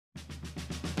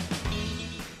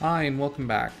Hi, and welcome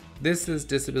back. This is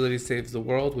Disability Saves the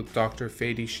World with Dr.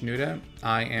 Fady Shenouda.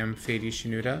 I am Fady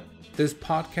Shenouda. This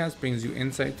podcast brings you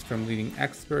insights from leading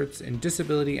experts in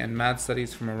disability and MAD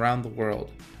studies from around the world.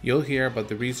 You'll hear about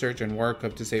the research and work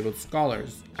of disabled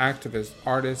scholars, activists,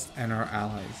 artists, and our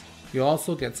allies. You'll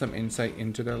also get some insight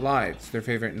into their lives, their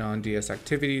favorite non-DS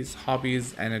activities,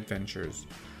 hobbies, and adventures.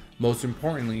 Most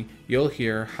importantly, you'll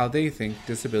hear how they think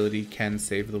disability can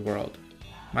save the world.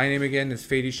 My name again is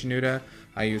Fady Shenouda.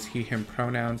 I use he, him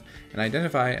pronouns and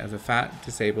identify as a fat,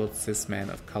 disabled, cis man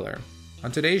of color.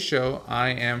 On today's show, I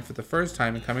am for the first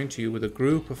time coming to you with a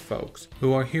group of folks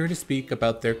who are here to speak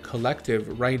about their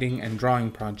collective writing and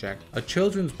drawing project, a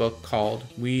children's book called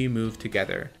We Move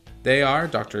Together. They are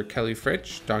Dr. Kelly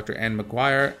Fritsch, Dr. Anne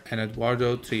McGuire, and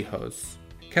Eduardo Trijos.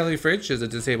 Kelly Fritsch is a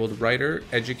disabled writer,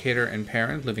 educator, and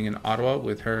parent living in Ottawa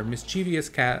with her mischievous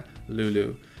cat,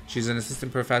 Lulu. She's an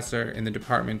assistant professor in the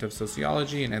Department of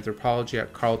Sociology and Anthropology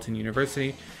at Carleton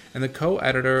University and the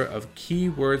co-editor of Key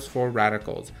Words for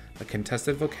Radicals, a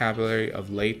contested vocabulary of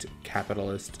late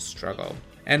capitalist struggle.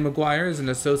 Anne McGuire is an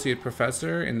associate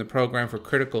professor in the program for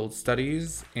critical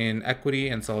studies in equity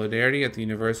and solidarity at the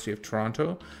University of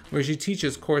Toronto, where she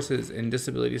teaches courses in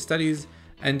disability studies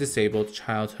and disabled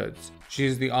childhoods. She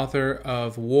is the author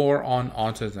of War on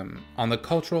Autism, on the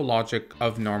cultural logic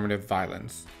of normative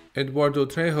violence. Eduardo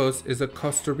Trijos is a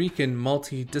Costa Rican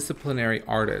multidisciplinary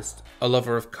artist, a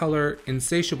lover of color,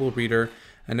 insatiable reader,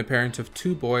 and a parent of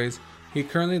 2 boys. He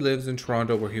currently lives in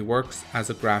Toronto where he works as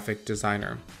a graphic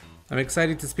designer. I'm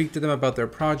excited to speak to them about their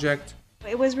project.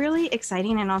 It was really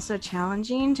exciting and also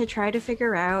challenging to try to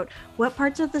figure out what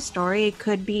parts of the story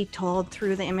could be told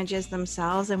through the images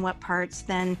themselves and what parts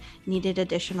then needed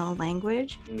additional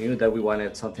language. We knew that we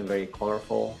wanted something very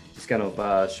colorful, just kind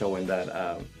of showing that,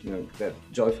 that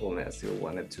joyfulness we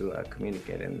wanted to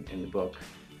communicate in the book.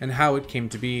 And how it came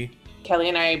to be. Kelly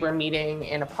and I were meeting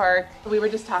in a park. We were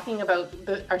just talking about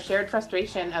our shared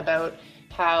frustration about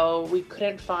how we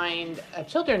couldn't find a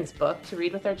children's book to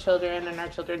read with our children and our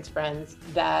children's friends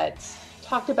that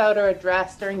talked about or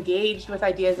addressed or engaged with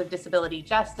ideas of disability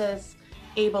justice,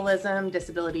 ableism,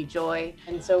 disability joy.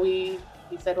 And so we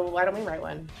said, well, why don't we write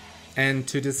one? And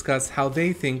to discuss how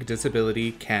they think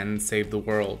disability can save the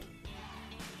world.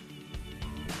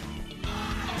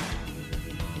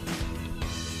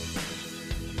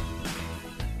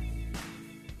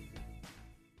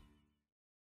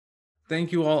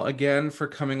 Thank you all again for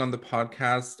coming on the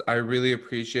podcast. I really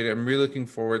appreciate it. I'm really looking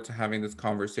forward to having this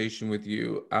conversation with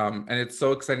you. And it's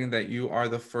so exciting that you are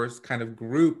the first kind of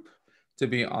group to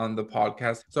be on the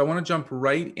podcast. So I want to jump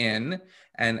right in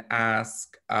and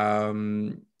ask, tell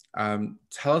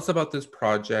us about this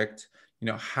project.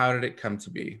 How did it come to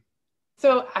be?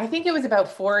 So I think it was about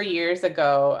 4 years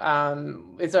ago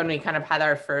is when we kind of had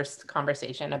our first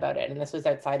conversation about it. And this was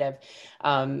outside of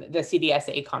the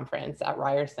CDSA conference at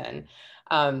Ryerson.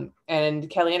 And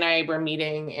Kelly and I were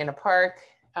meeting in a park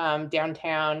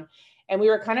downtown, and we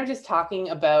were kind of just talking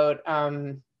about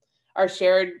our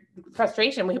shared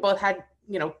frustration. We both had,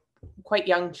 quite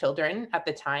young children at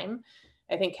the time.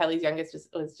 I think Kelly's youngest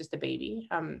was just a baby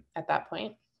at that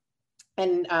point.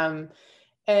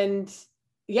 And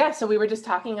yeah, so we were just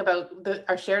talking about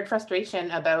our shared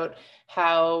frustration about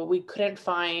how we couldn't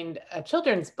find a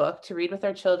children's book to read with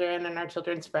our children and our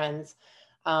children's friends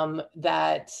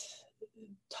that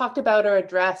talked about or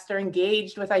addressed or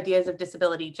engaged with ideas of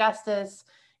disability justice,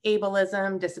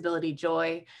 ableism, disability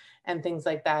joy, and things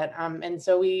like that. And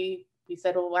so we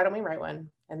said, well, why don't we write one?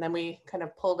 And then we kind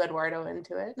of pulled Eduardo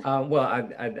into it. Well,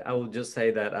 I will just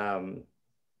say that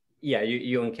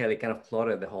you and Kelly kind of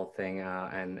plotted the whole thing,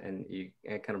 and you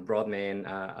kind of brought me in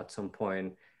at some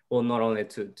point. Well, not only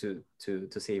to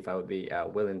see if I would be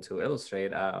willing to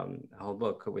illustrate a whole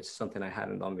book, which is something I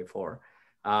hadn't done before,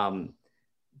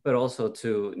 but also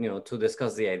to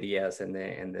discuss the ideas and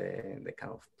the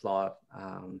kind of plot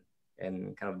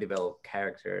and kind of develop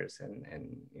characters and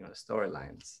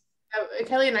storylines.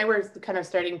 Kelly and I were kind of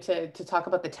starting to talk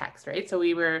about the text, right? So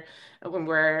when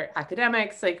we're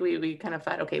academics, like we kind of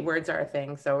thought, okay, words are a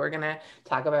thing. So we're going to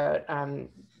talk about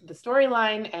the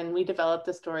storyline, and we developed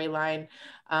the storyline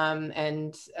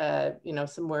and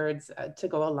some words to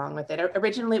go along with it.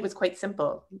 Originally, it was quite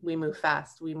simple. We move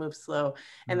fast, we move slow,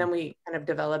 and then we kind of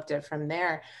developed it from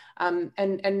there.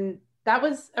 And that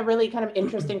was a really kind of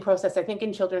interesting process. I think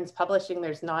in children's publishing,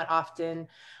 there's not often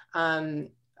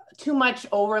too much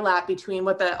overlap between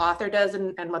what the author does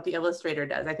and what the illustrator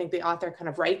does. I think the author kind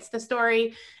of writes the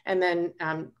story and then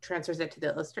transfers it to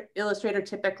the illustrator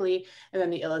typically, and then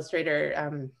the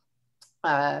illustrator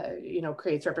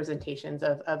creates representations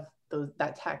of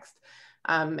that text.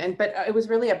 But it was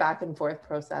really a back and forth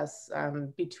process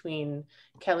between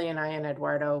Kelly and I and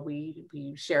Eduardo.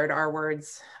 We shared our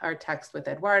words, our text with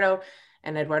Eduardo,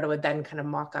 and Eduardo would then kind of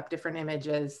mock up different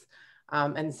images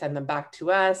and send them back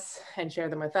to us and share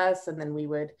them with us. And then we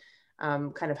would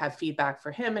kind of have feedback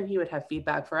for him and he would have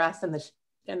feedback for us. And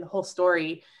the whole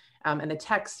story and the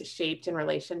text shaped in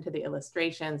relation to the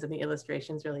illustrations, and the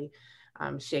illustrations really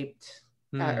shaped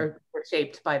or were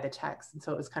shaped by the text. And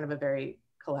so it was kind of a very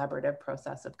collaborative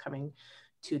process of coming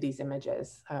to these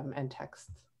images and texts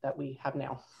that we have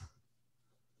now.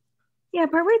 Yeah,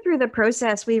 partway through the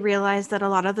process, we realized that a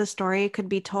lot of the story could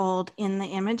be told in the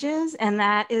images. And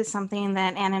that is something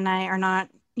that Anne and I are not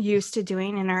used to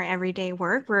doing in our everyday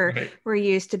work. We're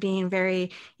used to being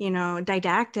very,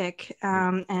 didactic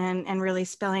and really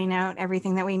spelling out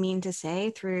everything that we mean to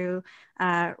say through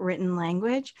written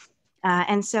language.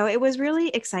 And so it was really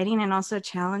exciting and also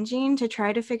challenging to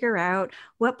try to figure out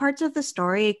what parts of the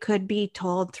story could be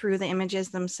told through the images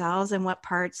themselves and what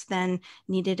parts then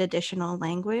needed additional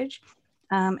language.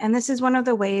 And this is one of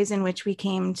the ways in which we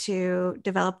came to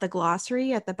develop the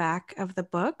glossary at the back of the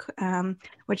book,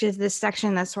 which is this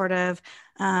section that sort of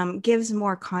gives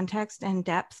more context and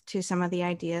depth to some of the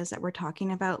ideas that we're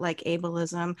talking about, like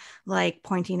ableism, like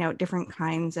pointing out different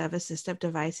kinds of assistive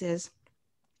devices.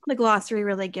 The glossary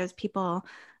really gives people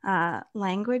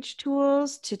language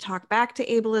tools to talk back to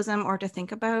ableism or to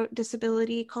think about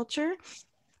disability culture.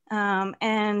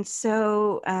 And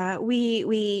so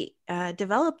we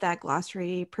developed that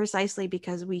glossary precisely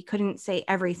because we couldn't say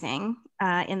everything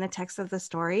in the text of the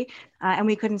story, and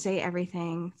we couldn't say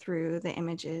everything through the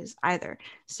images either.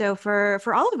 So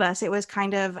for all of us, it was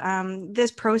kind of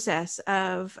this process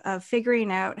of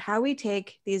figuring out how we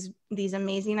take these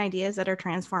amazing ideas that are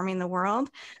transforming the world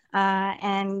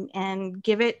and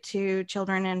give it to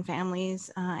children and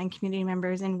families and community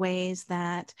members in ways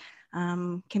that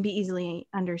can be easily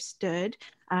understood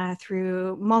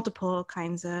through multiple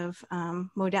kinds of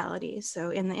modalities.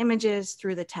 So in the images,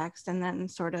 through the text, and then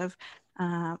sort of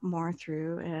more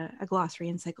through a glossary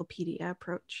encyclopedia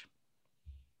approach.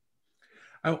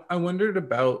 I wondered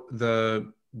about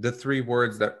the three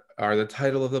words that are the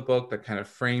title of the book that kind of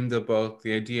frame the book,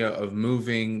 the idea of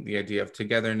moving, the idea of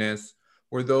togetherness.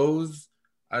 Were those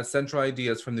central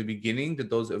ideas from the beginning? Did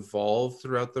those evolve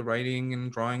throughout the writing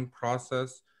and drawing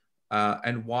process?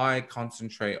 And why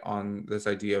concentrate on this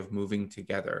idea of moving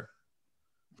together?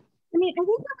 I mean, I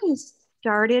think when I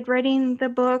started writing the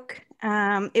book,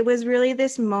 it was really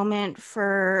this moment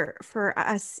for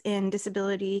us in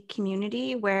disability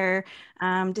community where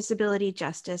disability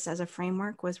justice as a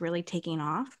framework was really taking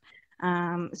off.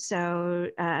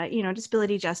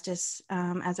 Disability justice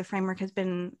as a framework has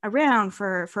been around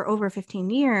for over 15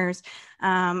 years,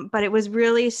 but it was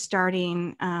really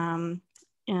starting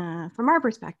from our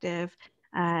perspective,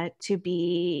 to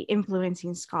be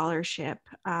influencing scholarship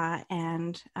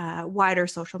and wider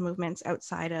social movements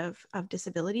outside of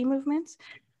disability movements.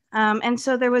 And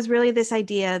so there was really this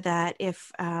idea that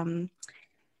if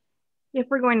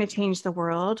we're going to change the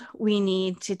world, we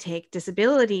need to take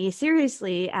disability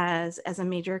seriously as a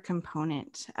major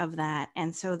component of that.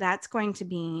 And so that's going to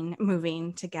mean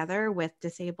moving together with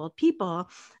disabled people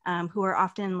who are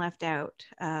often left out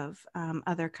of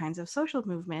other kinds of social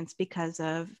movements because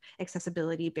of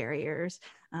accessibility barriers,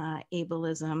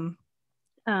 ableism,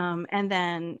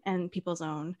 and people's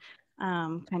own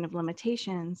kind of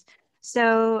limitations.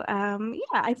 So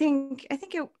I think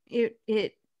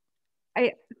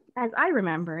as I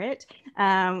remember it,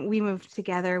 we moved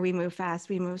together, we moved fast,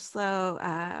 we moved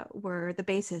slow, were the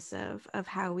basis of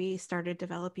how we started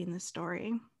developing the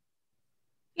story.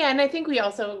 Yeah, and I think we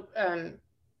also, and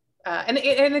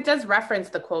it does reference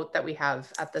the quote that we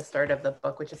have at the start of the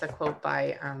book, which is a quote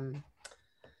by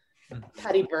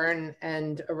Patty Byrne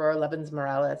and Aurora Levins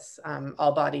Morales.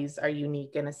 All bodies are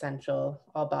unique and essential.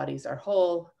 All bodies are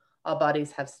whole. All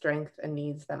bodies have strength and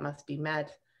needs that must be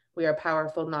met. We are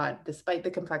powerful not despite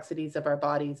the complexities of our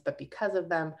bodies, but because of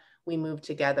them, we move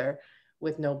together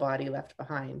with no body left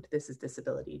behind. This is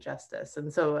disability justice.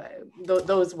 And so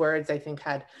those words, I think,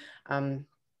 had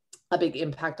a big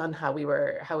impact on how we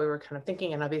were kind of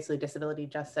thinking. And obviously disability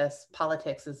justice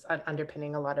politics is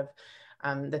underpinning a lot of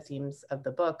the themes of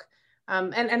the book.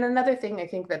 And another thing I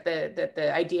think that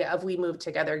the idea of we move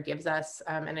together gives us,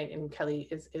 and Kelly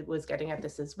was getting at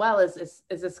this as well, is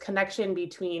this connection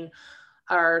between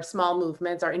our small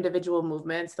movements, our individual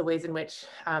movements, the ways in which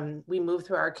we move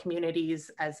through our communities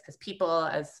as people,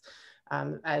 as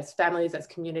families, as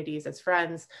communities, as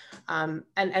friends, and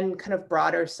kind of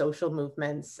broader social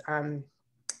movements and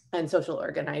social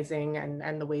organizing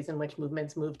and the ways in which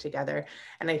movements move together.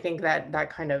 And I think that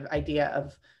kind of idea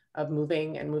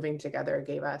moving and moving together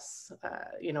gave us,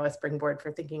 a springboard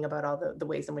for thinking about all the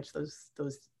ways in which those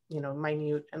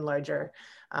minute and larger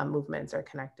movements are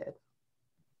connected.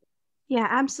 Yeah,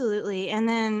 absolutely. And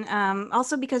then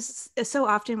also because so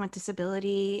often with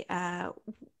disability,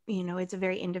 it's a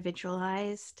very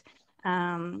individualized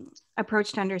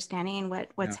approach to understanding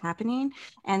what's happening.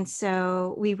 And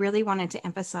so we really wanted to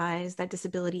emphasize that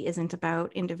disability isn't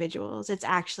about individuals. It's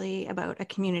actually about a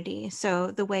community.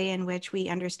 So the way in which we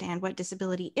understand what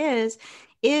disability is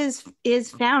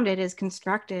founded, is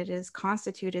constructed, is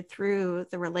constituted through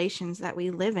the relations that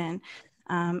we live in.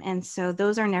 And so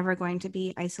those are never going to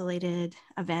be isolated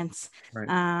events. Right.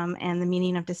 And the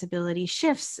meaning of disability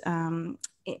shifts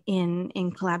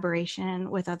in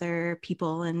collaboration with other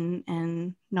people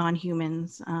and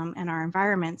non-humans and our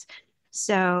environments.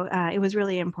 So it was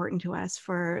really important to us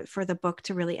for the book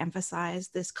to really emphasize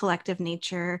this collective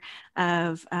nature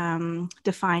of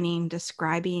defining,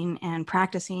 describing, and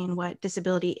practicing what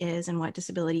disability is and what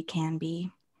disability can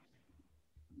be.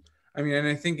 I mean, and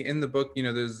I think in the book,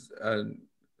 there's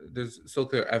so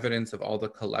clear evidence of all the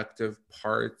collective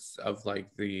parts of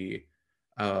like the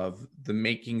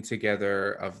making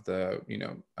together of the,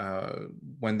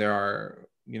 when there are,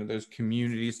 there's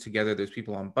communities together, there's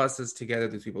people on buses together,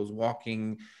 there's people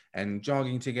walking and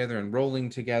jogging together and rolling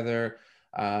together.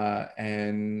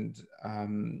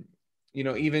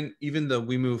 Even though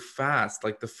we move fast,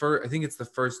 like I think it's the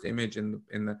first image in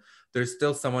the, there's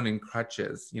still someone in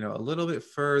crutches, a little bit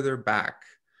further back,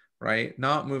 right?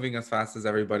 Not moving as fast as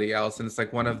everybody else. And it's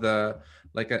like one of the,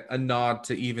 like a nod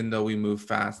to, even though we move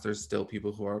fast, there's still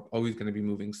people who are always going to be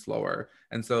moving slower.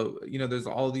 And so, there's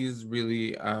all these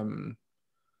really,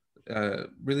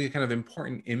 really kind of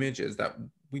important images that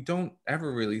we don't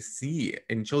ever really see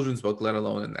in children's book, let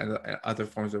alone in other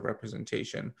forms of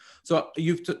representation. So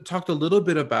you've talked a little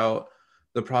bit about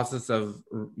the process of,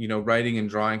 writing and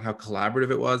drawing, how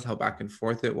collaborative it was, how back and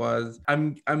forth it was.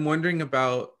 I'm wondering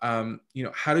about,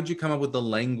 how did you come up with the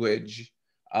language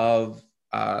of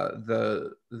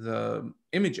the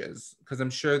images? Because I'm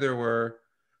sure there were,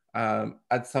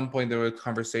 at some point there was a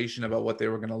conversation about what they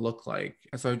were going to look like.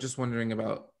 So I'm just wondering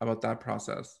about that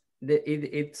process.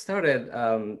 It started,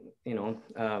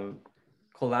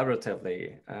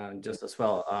 collaboratively, just as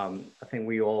well. I think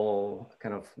we all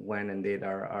kind of went and did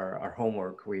our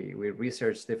homework. We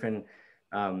researched different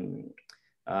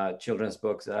children's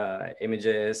books,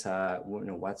 images,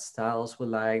 what styles we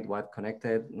liked, what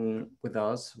connected with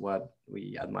us, what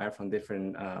we admire from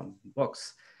different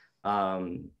books.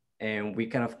 And we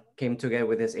kind of came together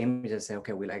with this image and say,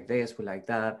 okay, we like this, we like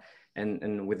that.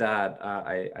 And with that,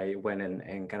 I went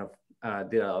and kind of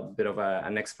did a bit of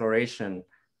an exploration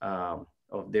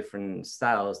of different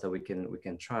styles that we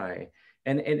can try.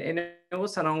 And it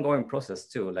was an ongoing process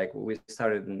too. Like we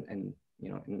started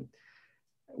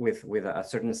with a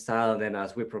certain style. Then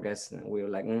as we progressed, we were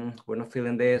like, we're not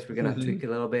feeling this. We're gonna tweak a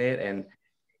little bit. And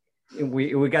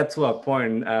we got to a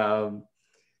point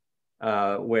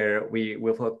where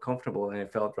we felt comfortable and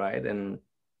it felt right. And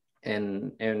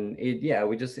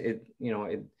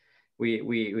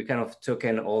we kind of took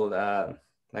in all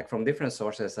like from different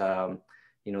sources.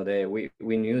 We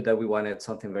knew that we wanted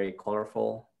something very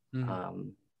colorful.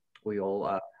 We all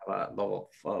have a love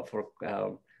for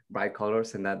bright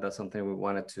colors, and that's something we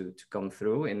wanted to come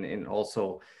through, and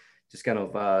also just kind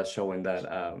of showing that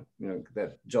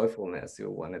that joyfulness we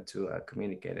wanted to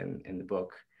communicate in the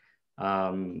book.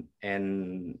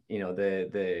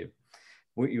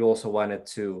 You also wanted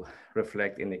to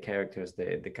reflect in the characters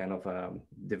the kind of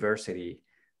diversity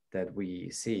that we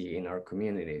see in our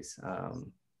communities.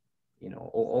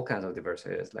 All kinds of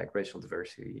diversities, like racial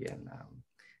diversity and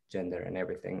gender and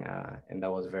everything. And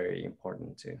that was very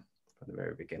important too, from the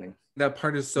very beginning. That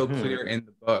part is so clear in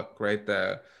the book, right?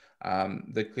 The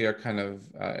clear kind of,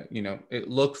 it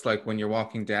looks like when you're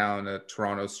walking down a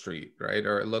Toronto street, right?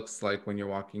 Or it looks like when you're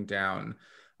walking down,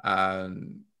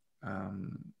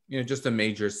 just a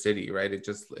major city, right? It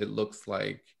looks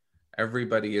like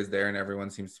everybody is there and everyone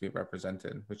seems to be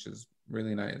represented, which is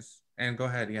really nice. And go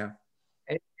ahead, yeah.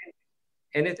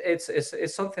 And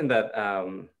it's something that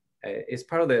is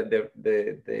part of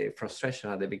the frustration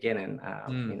at the beginning,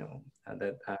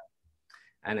 that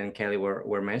Anne and Kelly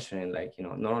were mentioning, like,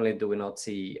 not only do we not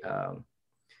see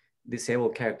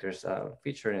disabled characters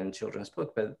featured in children's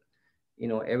book, but,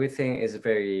 everything is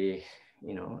very,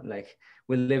 like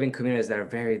we live in communities that are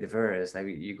very diverse. Like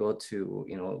you go to,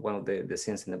 one of the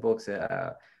scenes in the books,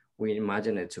 we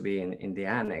imagine it to be in the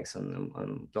annex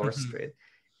on Bloor Street.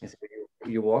 And so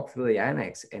you walk through the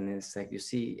annex and it's like you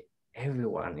see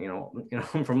everyone,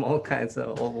 from all kinds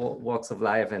of all walks of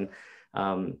life. And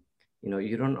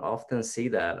you don't often see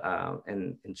that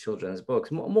in children's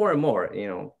books. More and more,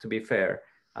 to be fair,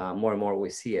 more and more we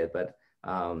see it, but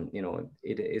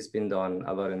it's been done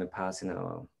a lot in the past in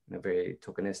a very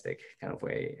tokenistic kind of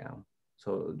way.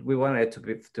 So we wanted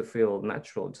it to feel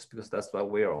natural, just because that's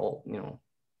what we're all,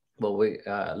 what we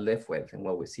live with and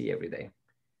what we see every day.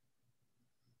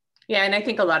 Yeah, and I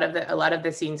think a lot of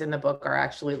the scenes in the book are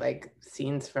actually like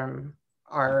scenes from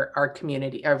our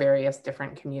community, our various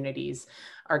different communities,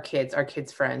 our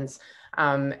kids' friends,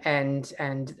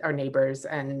 and our neighbors.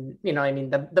 And I mean,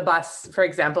 the bus, for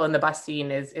example, in the bus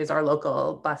scene is our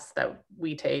local bus that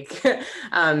we take.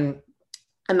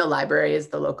 And the library is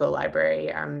the local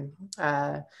library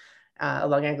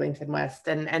along Eglinton West,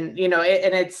 and I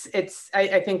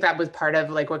think that was part of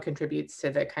like what contributes to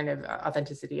the kind of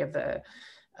authenticity of the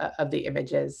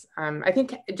images. I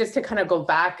think just to kind of go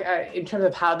back in terms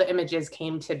of how the images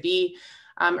came to be,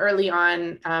 early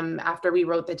on, after we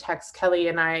wrote the text, Kelly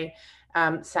and I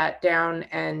sat down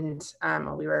and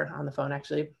we were on the phone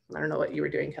actually. I don't know what you were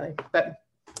doing, Kelly, but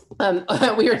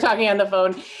we were talking on the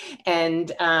phone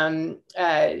and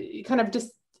kind of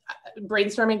just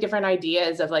brainstorming different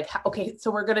ideas of like, okay, so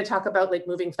we're going to talk about like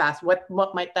moving fast.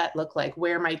 What might that look like?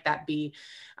 Where might that be?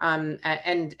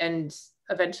 And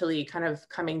eventually kind of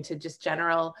coming to just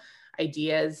general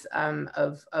ideas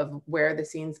of where the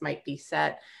scenes might be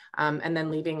set, and then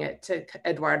leaving it to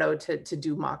Eduardo to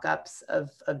do mock-ups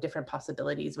of different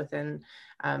possibilities within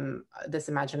this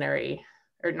imaginary,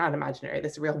 or not imaginary,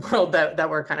 this real world that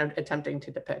we're kind of attempting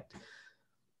to depict.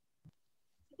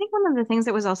 I think one of the things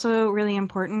that was also really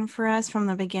important for us from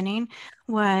the beginning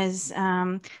was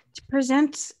to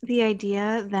present the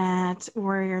idea that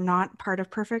we're not part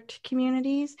of perfect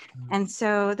communities. And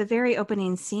so the very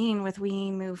opening scene with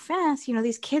We Move Fast,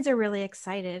 these kids are really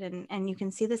excited, and you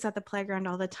can see this at the playground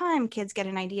all the time. Kids get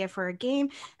an idea for a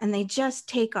game and they just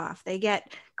take off. They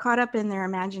get caught up in their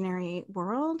imaginary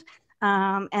world,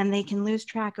 and they can lose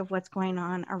track of what's going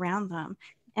on around them.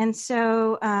 And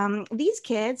so these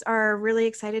kids are really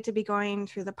excited to be going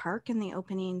through the park in the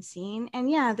opening scene. And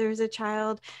yeah, there's a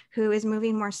child who is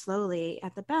moving more slowly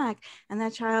at the back, and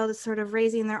that child is sort of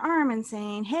raising their arm and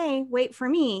saying, hey, wait for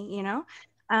me,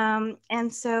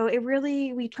 and so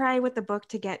we try with the book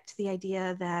to get to the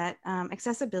idea that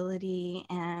accessibility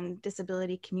and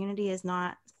disability community is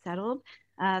not settled.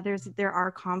 There are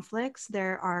conflicts,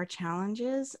 there are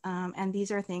challenges, and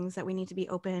these are things that we need to be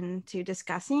open to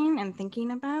discussing and thinking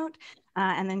about,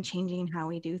 and then changing how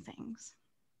we do things.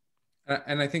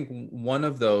 And I think one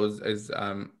of those is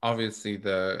obviously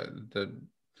the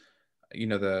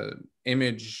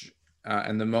image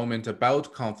and the moment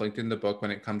about conflict in the book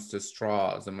when it comes to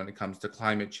straws and when it comes to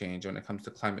climate change, when it comes to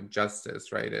climate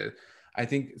justice, right? I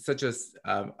think such a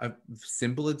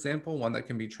simple example, one that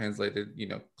can be translated,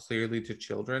 clearly to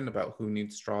children about who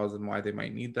needs straws and why they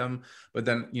might need them. But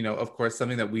then, of course,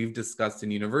 something that we've discussed in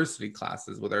university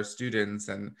classes with our students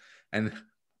and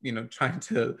trying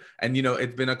to, and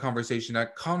it's been a conversation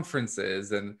at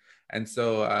conferences, and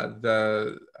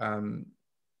so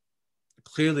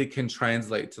clearly can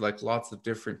translate to like lots of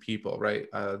different people, right?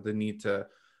 The need to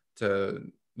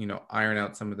iron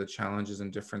out some of the challenges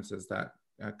and differences that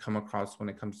come across when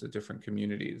it comes to different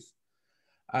communities.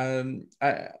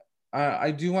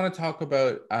 I do want to talk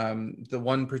about the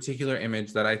one particular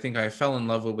image that I think I fell in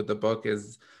love with the book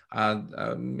is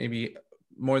maybe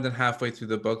more than halfway through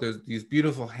the book. There's these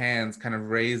beautiful hands kind of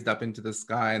raised up into the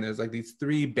sky, and there's like these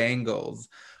 3 bangles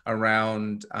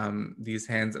around these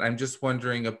hands. And I'm just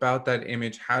wondering about that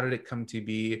image. How did it come to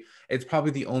be? It's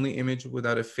probably the only image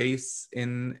without a face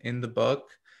in the book.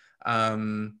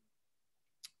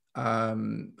 And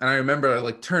I remember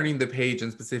like turning the page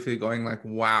and specifically going like,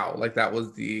 wow, like that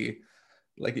was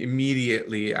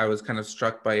immediately I was kind of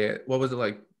struck by it. What was it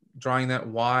like drawing that?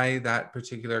 Why that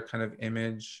particular kind of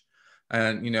image?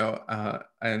 And,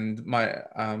 and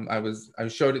I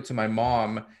showed it to my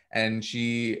mom, and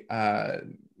she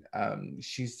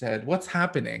said, what's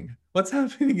happening? What's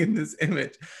happening in this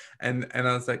image? And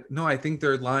I was like, no, I think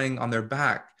they're lying on their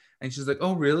back. And she's like,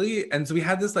 oh, really? And so we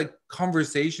had this like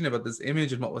conversation about this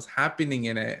image and what was happening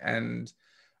in it. And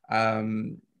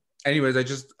anyways,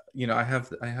 I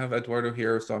have Eduardo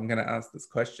here, so I'm going to ask this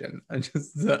question.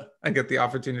 I get the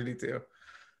opportunity to.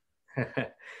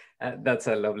 That's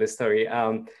a lovely story.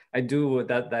 I do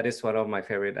that is one of my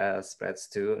favorite spreads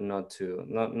too.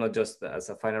 Not just as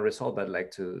a final result, but like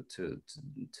to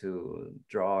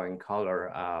draw in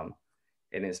color.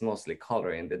 And it's mostly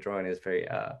coloring. The drawing is very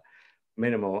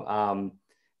minimal.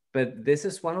 But this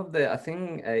is one of the, I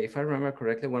think, if I remember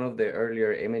correctly, one of the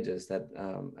earlier images that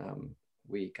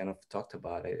we kind of talked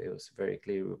about. It was very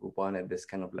clear we wanted this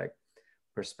kind of like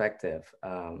perspective.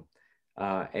 And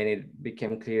it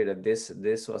became clear that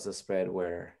this was a spread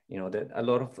where, you know, that a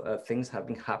lot of things have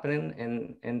been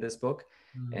happening in this book,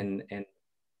 and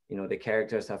you know, the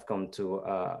characters have come to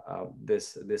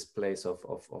this place of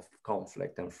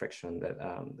conflict and friction that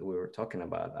we were talking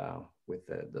about with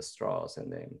the straws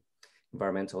and the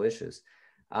environmental issues.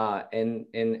 And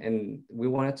we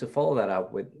wanted to follow that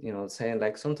up with, you know, saying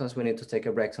like, sometimes we need to take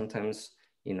a break. Sometimes,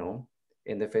 you know,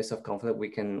 in the face of conflict, we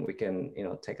can, you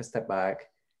know, take a step back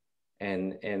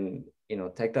and you know,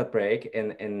 take that break.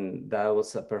 And that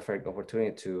was a perfect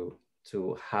opportunity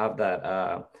to have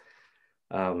that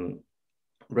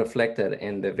reflected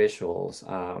in the visuals.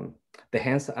 The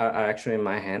hands are actually in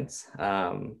my hands.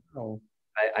 I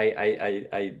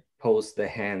posed the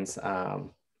hands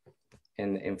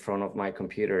in front of my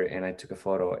computer, and I took a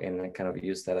photo, and I kind of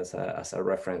used that as a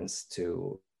reference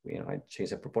to, you know, I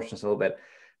changed the proportions a little bit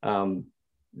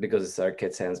because it's our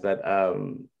kids' hands, but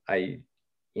I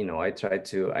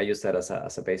use that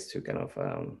as a base to kind of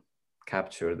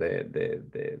capture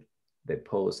the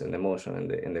pose and the motion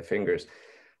and the fingers.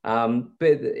 But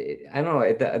I don't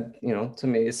know, you know, to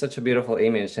me, it's such a beautiful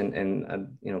image,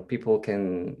 and you know, people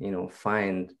can, you know,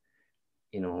 find,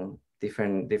 you know,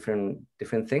 different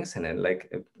things in it.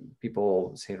 Like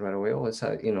people say right away, oh, it's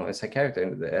a, you know, it's a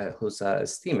character who's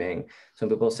steaming. Some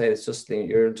people say it's just,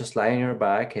 you're just lying on your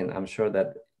back, and I'm sure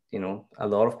that, you know, a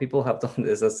lot of people have done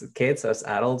this as kids, as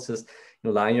adults, just, you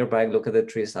know, lie on your back, look at the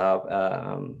trees up,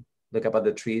 look up at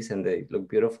the trees, and they look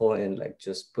beautiful, and like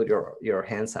just put your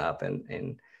hands up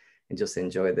and just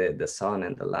enjoy the sun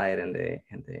and the light and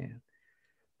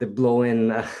the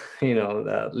blowing, you know,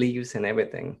 the leaves and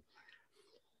everything.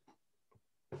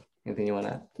 Anything you want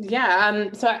to add?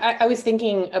 Yeah, so I was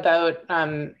thinking about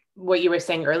what you were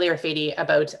saying earlier, Fady,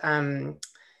 about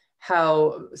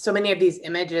how so many of these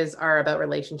images are about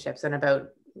relationships and about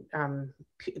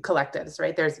collectives,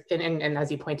 right? There's, and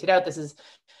as you pointed out, this is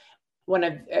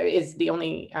is the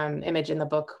only image in the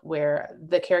book where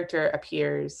the character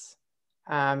appears,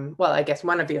 well, I guess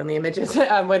one of the only images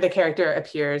where the character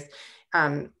appears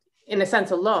in a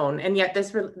sense alone. And yet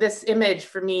this image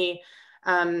for me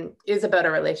is about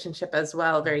a relationship as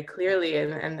well, very clearly,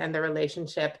 and the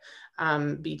relationship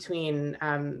between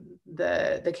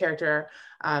the character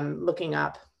looking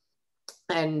up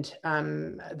and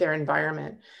their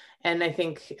environment. And I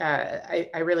think I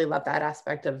really love that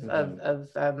aspect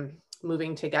of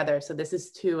moving together. So this is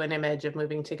too an image of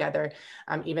moving together,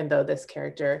 even though this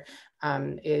character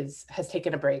has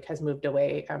taken a break, has moved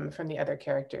away from the other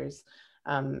characters.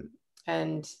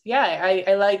 And yeah,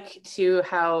 I like too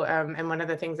how, and one of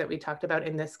the things that we talked about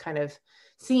in this kind of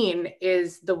scene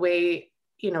is the way,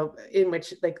 you know, in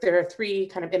which like there are three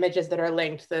kind of images that are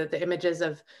linked, the images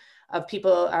of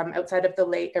people outside of the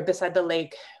lake or beside the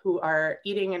lake who are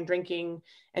eating and drinking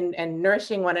and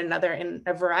nourishing one another in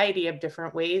a variety of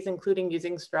different ways, including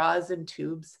using straws and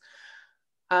tubes.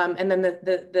 And then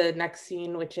the next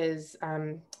scene, which is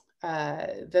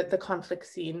the conflict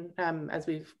scene, as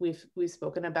we've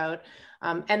spoken about,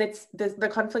 and it's the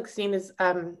conflict scene is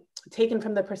taken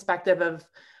from the perspective of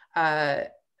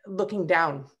looking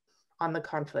down on the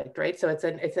conflict, right? So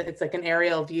it's like an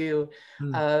aerial view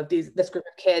of this group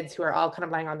of kids who are all kind of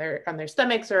lying on their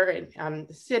stomachs or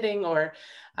sitting or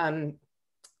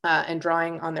and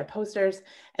drawing on their posters.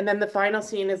 And then the final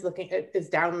scene is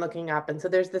down looking up. And so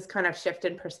there's this kind of shift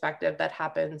in perspective that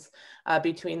happens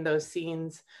between those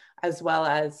scenes, as well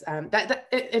as that.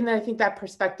 And I think that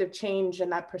perspective change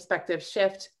and that perspective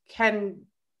shift can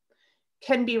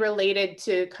be related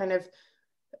to kind of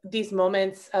these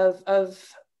moments of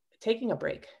taking a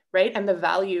break, right? And the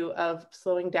value of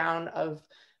slowing down, of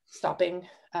stopping.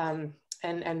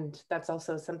 And that's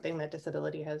also something that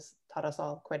disability has taught us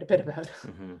all quite a bit about.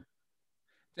 Mm-hmm.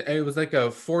 It was like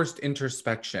a forced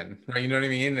introspection, right? You know what I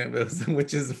mean? It was,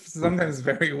 which is sometimes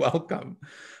very welcome.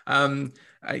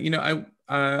 You know,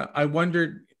 I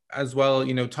wondered as well,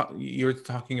 you know, you're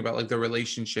talking about like the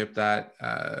relationship that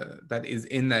that is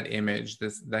in that image,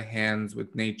 the hands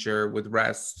with nature, with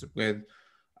rest, with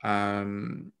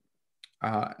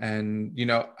and you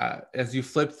know, as you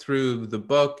flip through the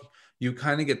book, you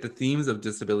kind of get the themes of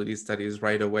disability studies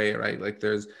right away, right? Like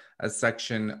there's a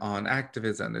section on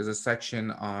activism, there's a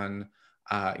section on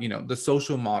you know, the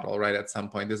social model, right? At some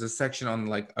point, there's a section on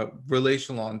like a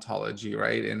relational ontology,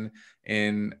 right?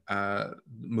 In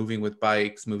moving with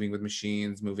bikes, moving with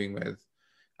machines, moving with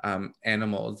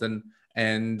animals,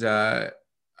 and I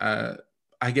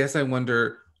guess I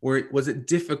wonder, was it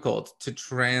difficult to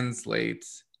translate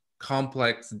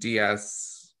complex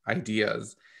DS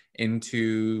ideas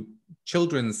into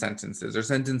children's sentences or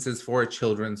sentences for a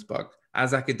children's book?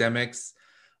 As academics,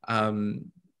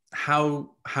 How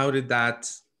did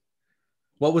that,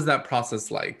 what was that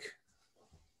process like?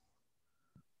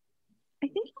 I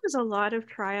think it was a lot of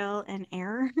trial and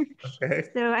error. Okay.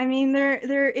 So, I mean,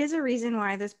 there is a reason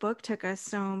why this book took us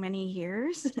so many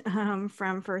years,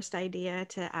 from first idea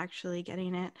to actually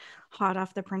getting it hot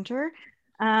off the printer.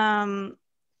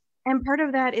 And part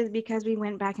of that is because we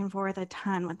went back and forth a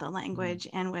ton with the language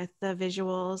and with the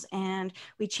visuals, and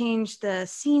we changed the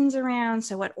scenes around.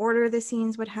 So what order the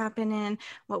scenes would happen in,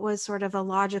 what was sort of a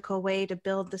logical way to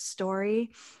build the story.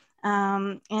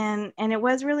 And it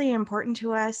was really important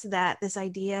to us that this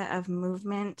idea of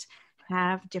movement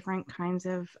have different kinds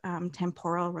of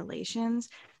temporal relations.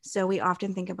 So we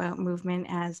often think about movement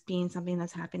as being something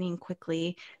that's happening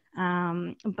quickly,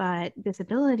 but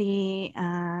disability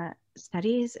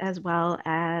studies, as well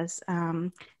as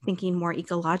thinking more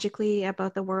ecologically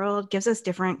about the world, gives us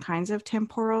different kinds of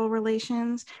temporal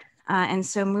relations. And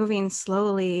so moving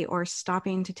slowly or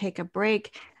stopping to take a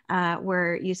break,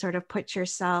 where you sort of put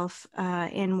yourself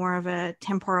in more of a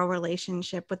temporal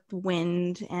relationship with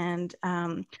wind and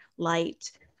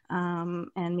light,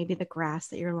 and maybe the grass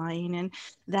that you're lying in,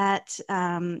 that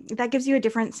gives you a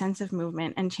different sense of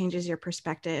movement and changes your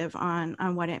perspective on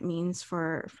what it means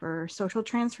for social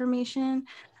transformation.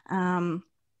 So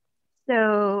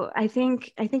I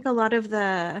think a lot of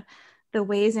the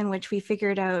ways in which we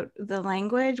figured out the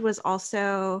language was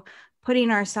also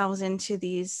putting ourselves into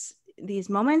these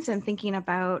moments and thinking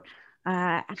about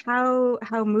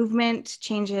how movement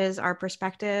changes our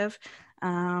perspective.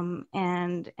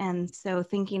 And so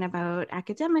thinking about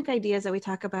academic ideas that we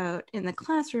talk about in the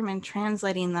classroom and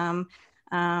translating them,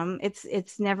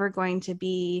 it's never going to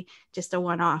be just a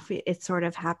one-off. It sort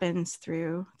of happens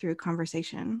through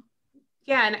conversation.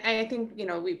 Yeah, and I think, you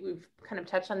know, we've kind of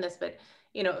touched on this, but,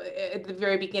 you know, at the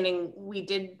very beginning, we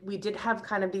did have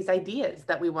kind of these ideas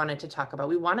that we wanted to talk about.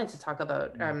 We wanted to talk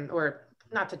about, or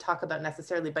not to talk about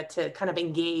necessarily, but to kind of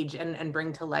engage and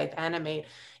bring to life, animate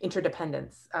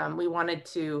interdependence. We wanted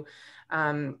to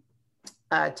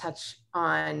touch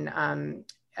on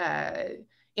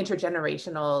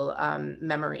intergenerational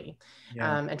memory,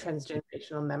 and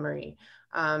transgenerational memory.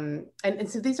 And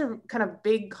so these are kind of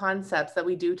big concepts that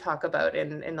we do talk about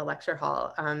in the lecture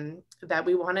hall, that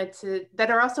we wanted to, that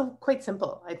are also quite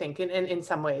simple, I think, in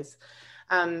some ways,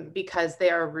 because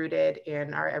they are rooted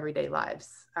in our everyday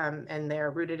lives, and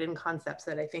they're rooted in concepts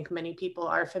that I think many people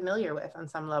are familiar with on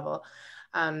some level.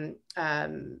 And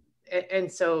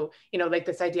so, you know, like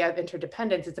this idea of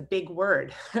interdependence, it's a big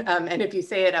word. And if you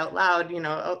say it out loud, you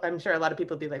know, I'm sure a lot of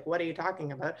people be like, what are you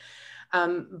talking about?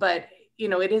 But, you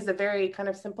know, it is a very kind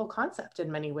of simple concept in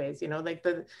many ways, you know, like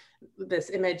this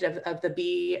image of the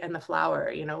bee and the flower,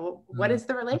 you know, what is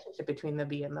the relationship between the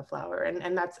bee and the flower?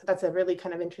 And that's a really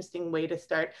kind of interesting way to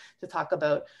start to talk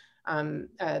about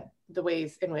the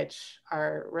ways in which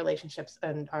our relationships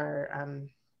and our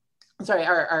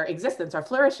existence, our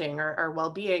flourishing, our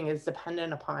well-being is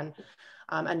dependent upon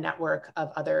a network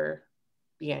of other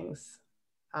beings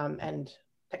and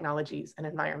technologies and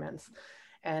environments.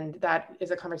 And that is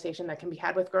a conversation that can be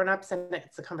had with grown-ups, and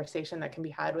it's a conversation that can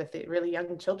be had with really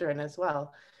young children as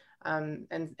well. And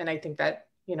I think that,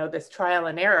 you know, this trial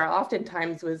and error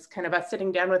oftentimes was kind of us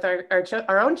sitting down with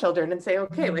our own children and say,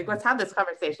 okay, like, let's have this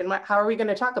conversation. How are we going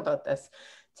to talk about this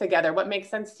together? What makes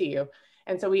sense to you?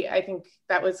 And so I think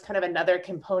that was kind of another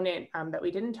component that we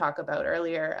didn't talk about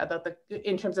earlier about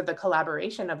in terms of the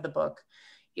collaboration of the book,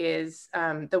 is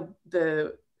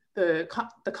the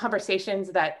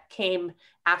conversations that came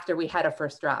after we had a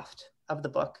first draft of the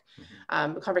book,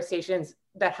 conversations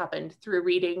that happened through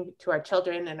reading to our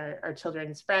children and our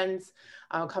children's friends,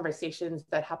 conversations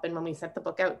that happened when we sent the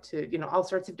book out to, you know, all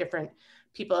sorts of different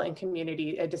people in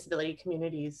disability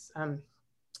communities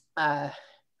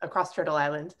across Turtle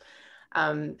Island.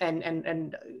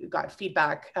 And got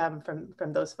feedback from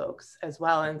those folks as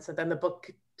well. And so then the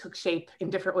book took shape in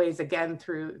different ways again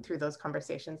through those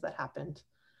conversations that happened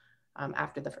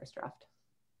after the first draft.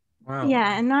 Wow.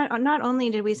 Yeah, and not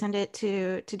only did we send it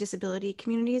to disability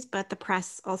communities, but the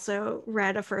press also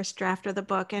read a first draft of the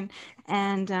book, and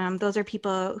those are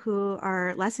people who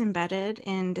are less embedded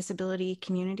in disability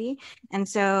community, and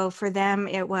so for them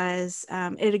it was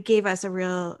it gave us a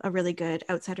really good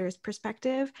outsider's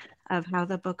perspective of how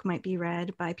the book might be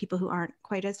read by people who aren't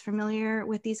quite as familiar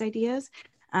with these ideas.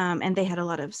 And they had a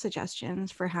lot of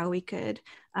suggestions for how we could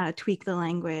tweak the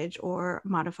language or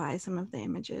modify some of the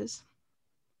images.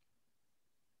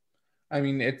 I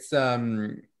mean, it's,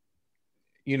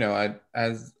 you know,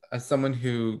 as someone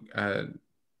who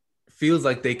feels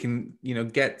like they can, you know,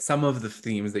 get some of the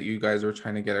themes that you guys are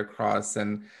trying to get across.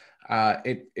 And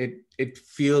it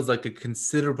feels like a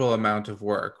considerable amount of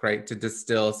work, right, to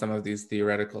distill some of these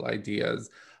theoretical ideas,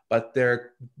 but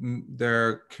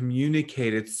they're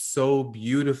communicated so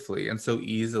beautifully and so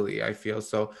easily, I feel.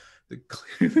 So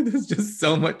there's just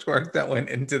so much work that went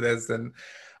into this, and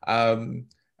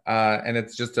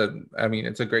it's just I mean,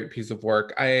 it's a great piece of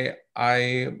work. I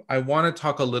want to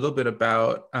talk a little bit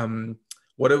about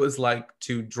what it was like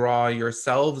to draw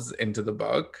yourselves into the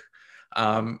book,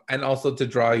 and also to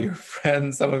draw your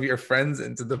friends, some of your friends,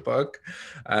 into the book.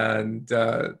 And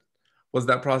was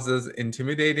that process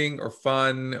intimidating or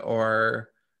fun, or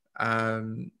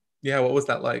yeah, what was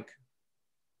that like?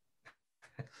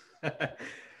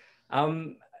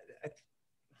 um,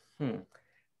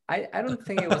 I don't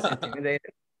think it was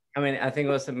intimidating. I mean, I think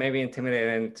it was maybe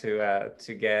intimidating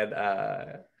to get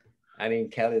Annie and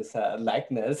Kelly's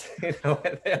likeness. You know,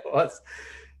 that was,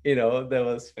 you know, that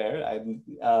was fair.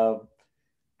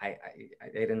 I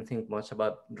didn't think much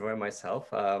about drawing myself.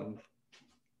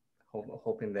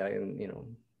 Hoping that I, you know,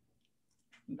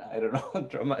 I don't know,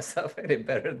 draw myself any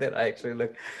better than I actually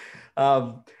look.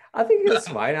 I think it's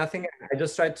fine. I think I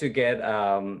just tried to get,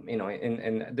 you know,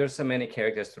 and there's so many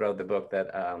characters throughout the book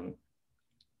that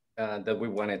that we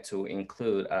wanted to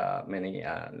include many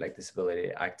like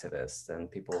disability activists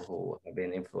and people who have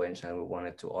been influential, and we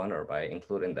wanted to honor by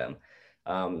including them.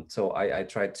 So I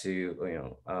tried to,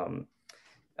 you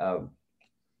know,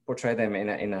 portray them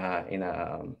in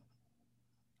a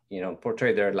you know,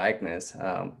 portray their likeness,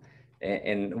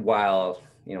 and while,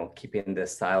 you know, keeping the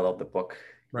style of the book.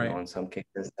 Right. You know, in some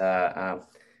cases, I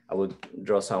would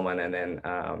draw someone, and then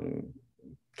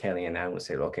Kelly and I would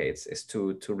say, okay, it's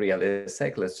too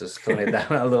realistic. Let's just tone it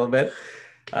down a little bit.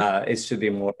 It should be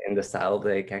more in the style of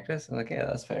the characters. Okay,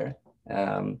 that's fair.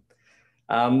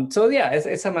 So yeah,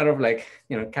 it's a matter of, like,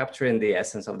 you know, capturing the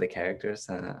essence of the characters,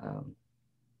 and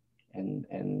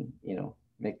you know,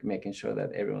 making sure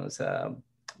that everyone's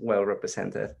well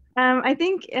represented. I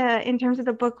think in terms of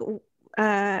the book,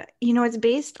 you know, it's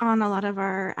based on a lot of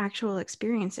our actual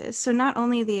experiences. So not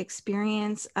only the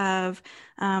experience of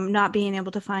not being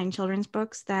able to find children's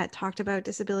books that talked about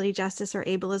disability justice or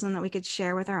ableism that we could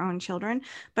share with our own children,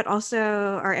 but also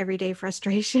our everyday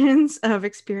frustrations of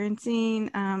experiencing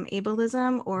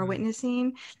ableism or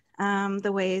witnessing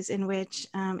the ways in which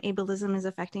ableism is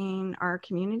affecting our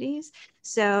communities.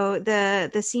 So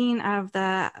the scene of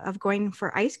going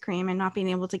for ice cream and not being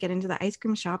able to get into the ice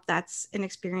cream shop, that's an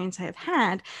experience I have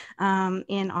had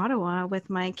in Ottawa with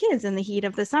my kids in the heat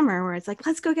of the summer, where it's like,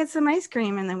 let's go get some ice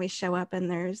cream, and then we show up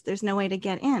and there's no way to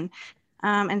get in.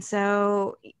 And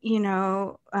so, you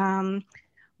know,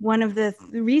 one of the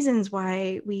reasons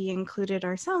why we included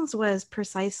ourselves was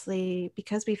precisely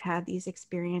because we've had these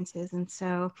experiences. And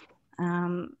so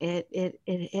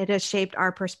it has shaped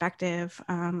our perspective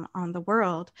on the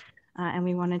world. And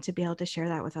we wanted to be able to share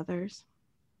that with others.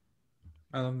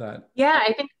 I love that. Yeah,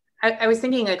 I think I was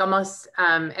thinking, like, almost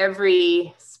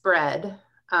every spread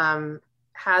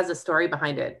has a story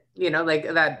behind it, you know,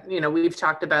 like that, you know, we've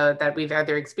talked about that we've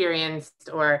either experienced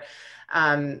or,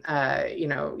 you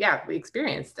know, yeah, we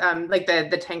experienced, like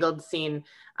the Tangled scene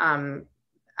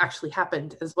actually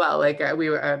happened as well. Like we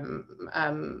were,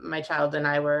 my child and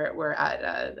I were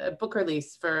at a book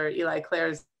release for Eli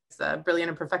Clare's Brilliant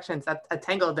Imperfections at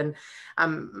Tangled, and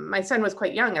my son was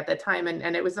quite young at the time,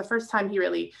 and it was the first time he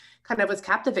really kind of was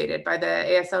captivated by the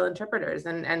ASL interpreters,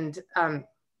 and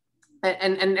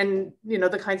you know,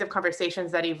 the kinds of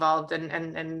conversations that evolved,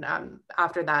 and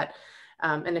after that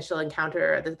initial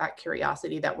encounter, that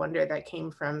curiosity, that wonder that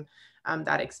came from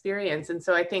that experience. And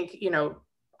so I think, you know,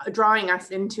 drawing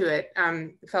us into it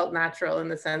felt natural in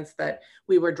the sense that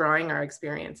we were drawing our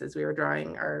experiences, we were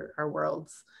drawing our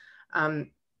worlds.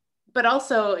 But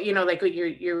also, you know, like what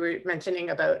you were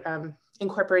mentioning about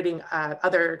incorporating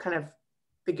other kind of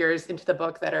figures into the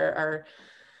book that are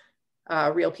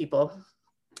real people.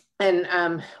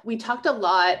 And we talked a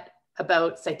lot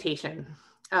about citation.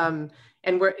 And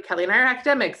Kelly and I are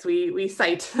academics, we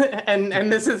cite,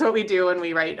 and this is what we do when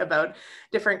we write about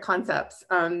different concepts.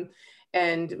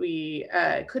 And we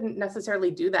couldn't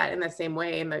necessarily do that in the same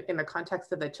way in the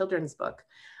context of the children's book.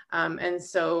 And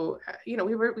so, you know,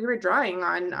 we were drawing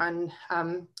on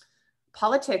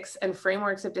politics and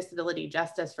frameworks of disability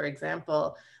justice, for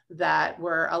example, that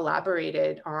were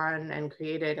elaborated on and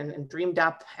created and dreamed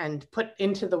up and put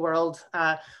into the world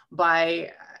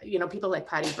by, you know, people like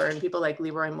Patty Byrne, people like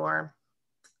Leroy Moore,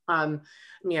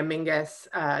 Mia Mingus,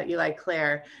 Eli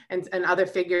Clare, and other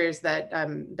figures that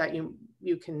that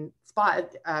you can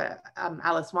spot,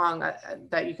 Alice Wong,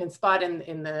 that you can spot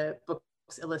in the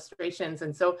book's illustrations.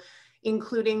 And so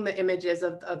including the images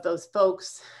of those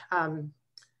folks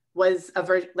was a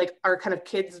version, like our kind of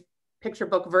kids picture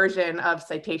book version of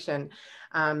Citation,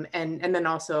 and then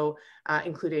also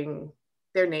including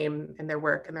their name and their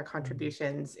work and their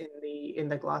contributions in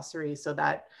the glossary, so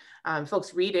that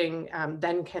folks reading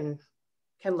then can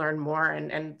learn more.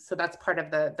 And so that's part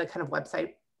of the kind of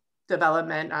website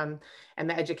development and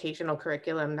the educational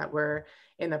curriculum that we're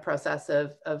in the process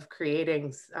of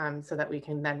creating, so that we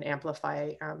can then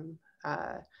amplify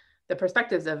the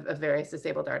perspectives of various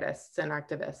disabled artists and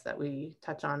activists that we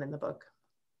touch on in the book.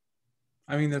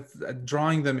 I mean, that's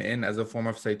drawing them in as a form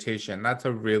of citation. That's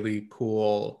a really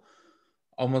cool,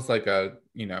 almost like a,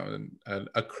 you know,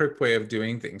 a crip way of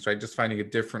doing things, right? Just finding a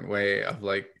different way of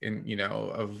like,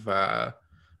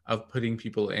 of putting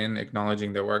people in,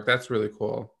 acknowledging their work. That's really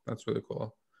cool. That's really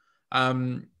cool.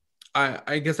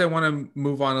 I guess I want to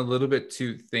move on a little bit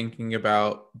to thinking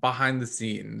about behind the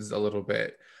scenes a little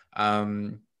bit.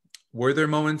 Were there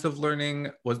moments of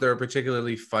learning? Was there a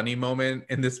particularly funny moment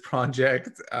in this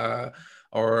project,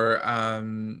 or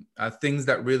things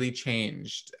that really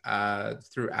changed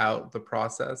throughout the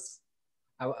process?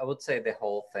 I would say the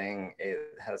whole thing, it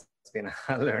has been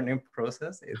a learning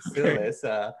process. It still is.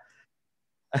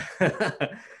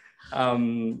 I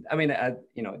mean,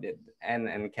 you know, Anne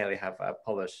and Kelly have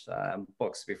published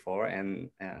books before, and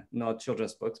not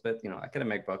children's books, but, you know,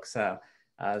 academic books.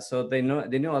 So they know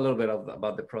a little bit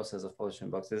about the process of publishing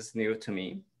books. This is new to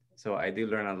me, so I did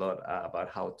learn a lot about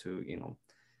how to,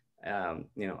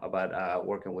 about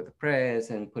working with the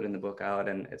press and putting the book out,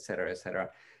 and et cetera, et cetera.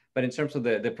 But in terms of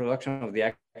the production of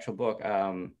the actual book,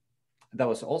 that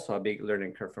was also a big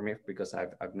learning curve for me, because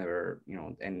I've never, you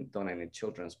know, and done any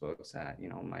children's books. You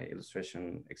know, my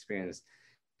illustration experience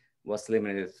was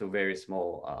limited to very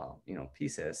small,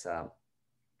 pieces.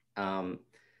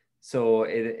 So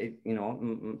it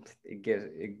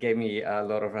gave me a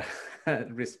lot of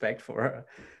respect for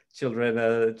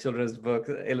children's book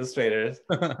illustrators,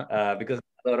 because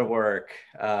it's a lot of work.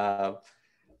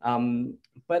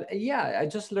 But yeah, I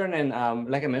just learned, and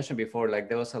like I mentioned before, like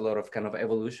there was a lot of kind of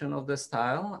evolution of the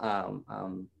style. I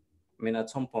mean,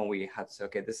 at some point we had to say,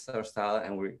 okay, this is our style,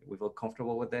 and we feel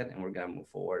comfortable with it, and we're gonna move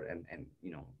forward and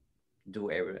do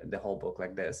the whole book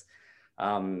like this.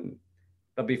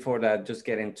 But before that, just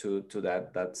getting to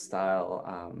that style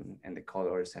and the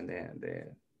colors and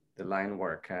the line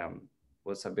work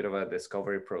was a bit of a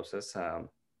discovery process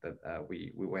that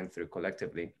we went through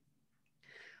collectively.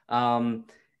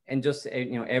 And just,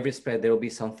 every spread, there will be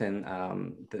something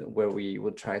where we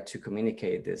would try to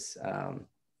communicate these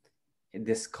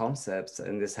concepts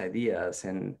and these ideas.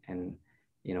 And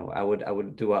I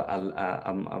would do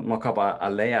a mock-up, a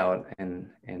layout, and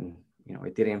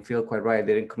it didn't feel quite right. It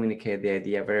didn't communicate the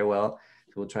idea very well.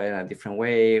 So we'll try it in a different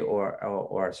way,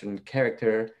 or a certain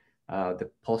character, the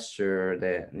posture,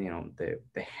 the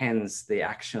hands, the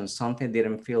action, something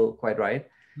didn't feel quite right.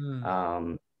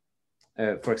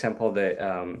 For example,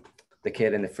 the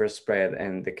kid in the first spread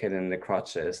and the kid in the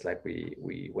crotches, like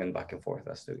we went back and forth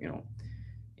as to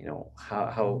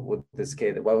how would this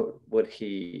kid, what would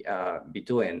he be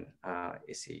doing?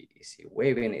 Is he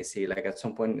waving? Is he, like, at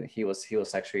some point he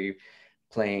was actually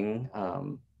playing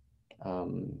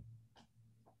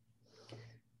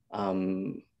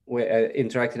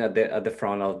interacting at the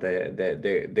front of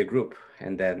the group,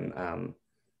 and then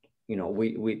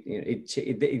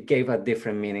it gave a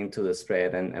different meaning to the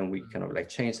spread, and we kind of like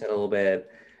changed it a little bit.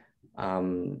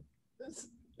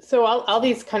 So all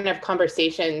these kind of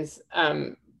conversations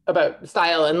about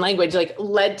style and language like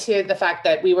led to the fact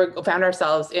that we found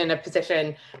ourselves in a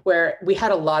position where we had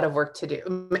a lot of work to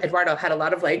do. Eduardo had a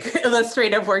lot of like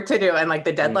illustrative work to do, and like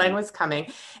the deadline was coming.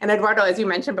 And Eduardo, as you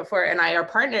mentioned before, and I are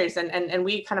partners, and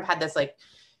we kind of had this like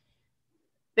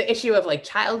the issue of like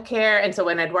childcare. And so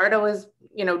when Eduardo was,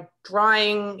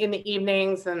 drawing in the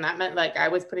evenings, and that meant like I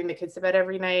was putting the kids to bed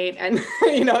every night. And,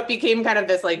 it became kind of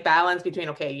this like balance between,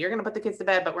 okay, you're going to put the kids to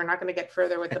bed, but we're not going to get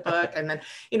further with the book. And then,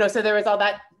 so there was all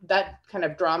that kind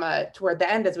of drama toward the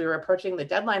end as we were approaching the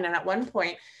deadline. And at one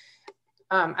point,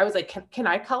 I was like, can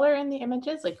I color in the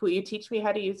images? Like, will you teach me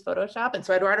how to use Photoshop? And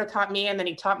so Eduardo taught me, and then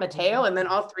he taught Mateo, and then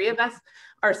all three of us,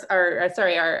 our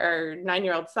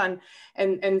 9-year-old son.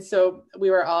 And so we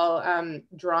were all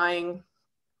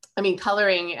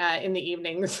coloring in the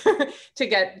evenings to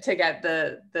get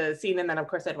the scene. And then of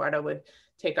course, Eduardo would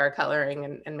take our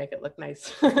coloring and make it look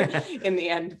nice in the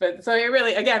end. But so it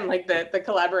really, again, like the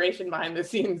collaboration behind the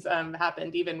scenes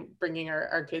happened, even bringing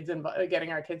our kids involved,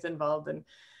 getting our kids involved in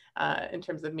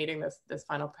terms of meeting this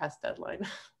final press deadline.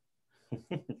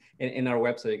 In our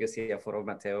website, you can see a photo of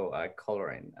Mateo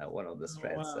coloring one of the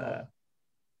spreads. Wow.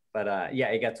 But yeah,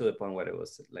 it got to the point where it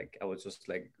was like I was just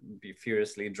like be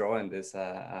furiously drawing this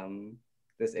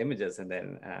these images, and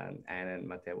then Anne and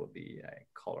Mateo will be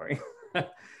coloring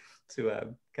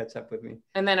to catch up with me.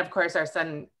 And then, of course, our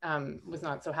son was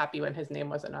not so happy when his name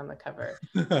wasn't on the cover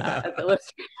as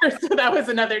illustrator. So that was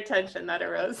another tension that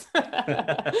arose.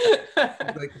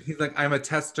 He's like, I'm a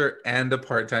tester and a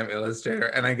part-time illustrator,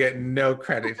 and I get no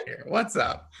credit here. What's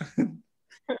up?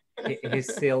 He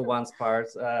still wants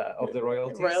parts of the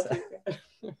royalties.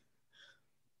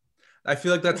 I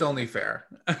feel like that's only fair.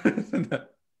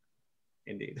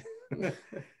 Indeed.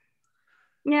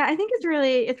 Yeah, I think it's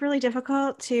really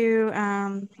difficult to,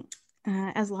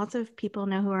 as lots of people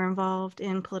know who are involved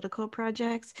in political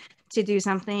projects, to do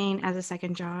something as a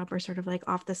second job or sort of like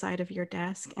off the side of your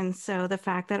desk. And so the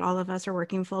fact that all of us are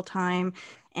working full time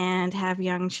and have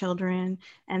young children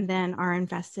and then are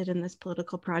invested in this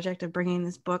political project of bringing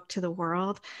this book to the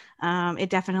world, it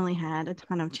definitely had a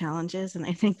ton of challenges. And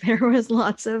I think there was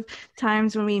lots of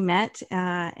times when we met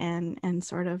and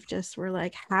sort of just were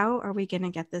like, how are we going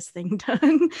to get this thing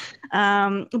done?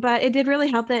 But it did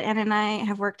really help that Anne and I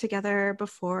have worked together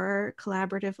before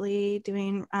collaboratively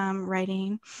doing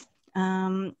writing.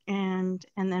 And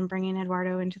then bringing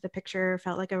Eduardo into the picture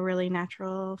felt like a really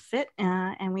natural fit,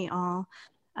 and we all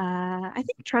I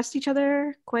think trust each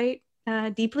other quite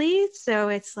deeply. So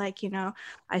it's like, you know,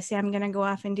 I say I'm gonna go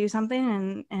off and do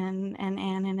something, and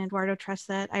Anne and Eduardo trust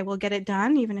that I will get it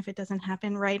done even if it doesn't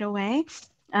happen right away.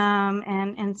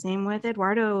 And same with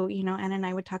Eduardo, you know, Anne and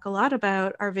I would talk a lot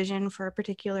about our vision for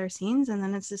particular scenes, and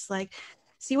then it's just like,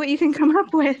 see what you can come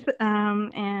up with,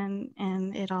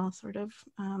 and it all sort of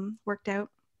worked out.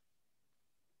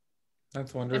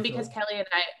 That's wonderful. And because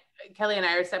Kelly and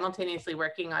I are simultaneously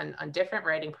working on different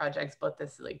writing projects, both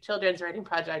this like children's writing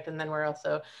project, and then we're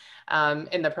also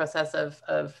in the process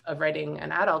of writing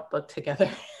an adult book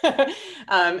together.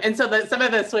 And so some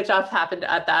of the switch off happened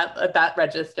at that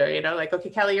register, you know, like, okay,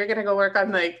 Kelly, you're gonna go work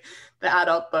on like the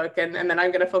adult book, and then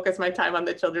I'm gonna focus my time on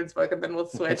the children's book, and then we'll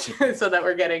switch so that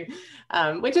we're getting,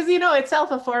 which is, you know,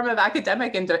 itself a form of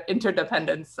academic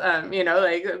interdependence, you know,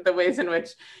 like the ways in which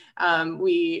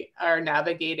we are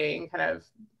navigating kind of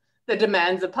the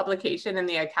demands of publication in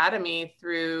the academy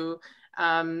through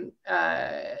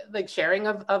like sharing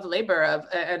of labor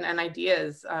and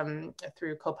ideas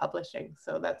through co-publishing.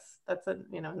 So that's a,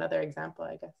 you know, another example,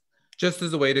 I guess. Just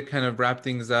as a way to kind of wrap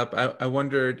things up, I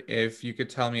wondered if you could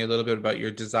tell me a little bit about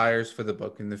your desires for the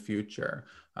book in the future.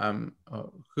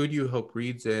 Who do you hope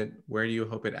reads it? Where do you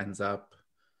hope it ends up?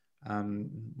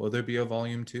 Will there be a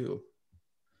volume 2?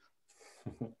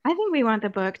 I think we want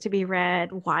the book to be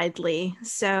read widely.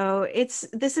 So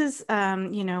this is,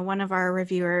 you know, one of our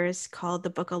reviewers called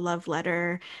the book a love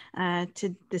letter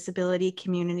to disability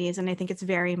communities. And I think it's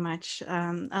very much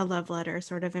a love letter,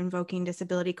 sort of invoking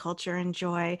disability culture and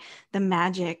joy, the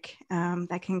magic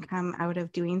that can come out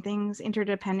of doing things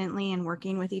interdependently and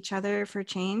working with each other for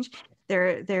change.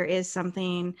 There is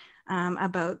something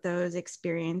about those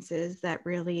experiences that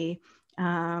really,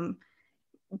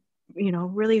 you know,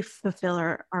 really fulfill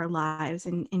our lives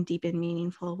in deep and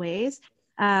meaningful ways.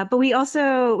 But we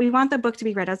want the book to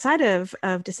be read outside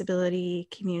of disability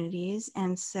communities.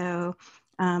 And so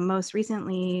most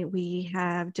recently, we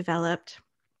have developed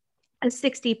a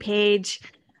 60-page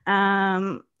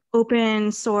open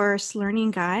source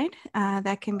learning guide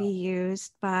that can be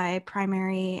used by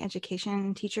primary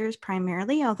education teachers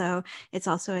primarily, although it's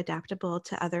also adaptable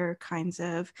to other kinds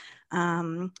of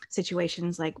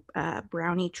situations like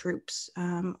Brownie troops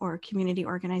or community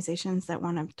organizations that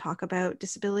want to talk about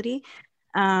disability.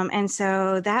 And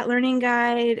so that learning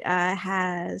guide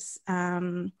has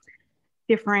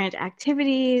different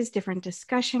activities, different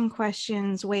discussion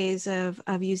questions, ways of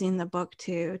using the book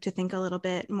to think a little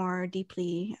bit more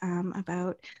deeply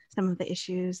about some of the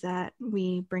issues that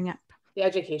we bring up. The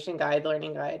education guide,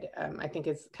 learning guide, I think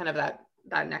is kind of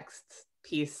that next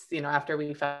piece, you know, after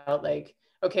we felt like,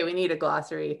 okay, we need a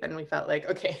glossary, then we felt like,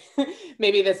 okay,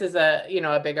 maybe this is a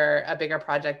bigger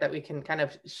project that we can kind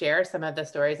of share some of the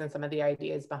stories and some of the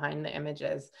ideas behind the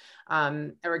images,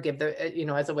 or give the, you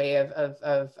know, as a way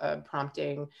of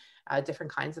prompting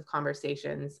different kinds of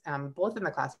conversations, both in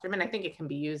the classroom, and I think it can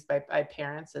be used by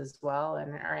parents as well,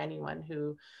 or anyone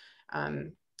who,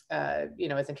 you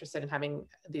know, is interested in having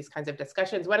these kinds of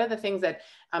discussions. One of the things that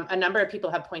a number of people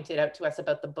have pointed out to us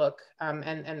about the book,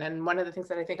 and one of the things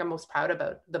that I think I'm most proud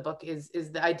about the book is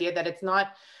the idea that it's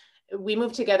not, We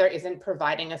Move Together isn't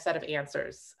providing a set of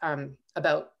answers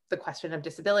about the question of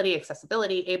disability,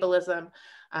 accessibility, ableism,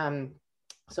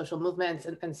 social movements,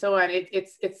 and so on.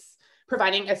 It's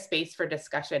providing a space for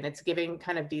discussion. It's giving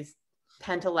kind of these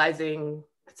tantalizing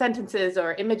sentences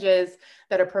or images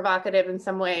that are provocative in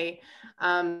some way,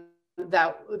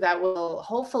 that will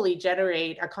hopefully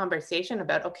generate a conversation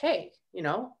about, okay, you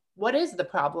know, what is the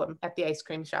problem at the ice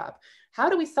cream shop? How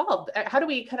do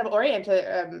we kind of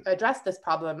address this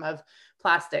problem of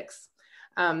plastics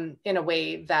in a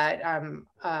way that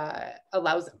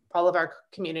allows all of our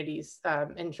communities,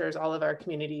 ensures all of our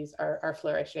communities are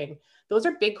flourishing? Those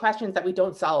are big questions that we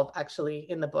don't solve actually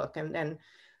in the book. And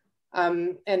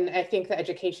I think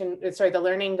the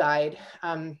learning guide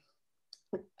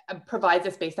provides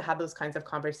a space to have those kinds of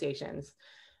conversations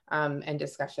and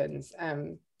discussions.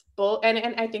 And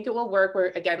I think it will work.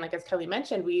 Where again, like as Kelly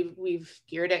mentioned, we've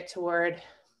geared it toward,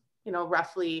 you know,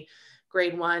 roughly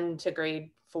grade 1 to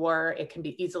grade 4. It can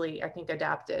be easily, I think,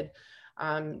 adapted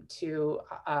to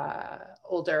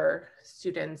older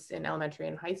students in elementary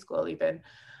and high school even.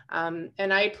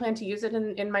 And I plan to use it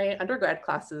in my undergrad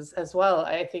classes as well.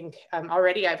 I think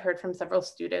already I've heard from several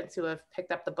students who have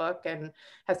picked up the book and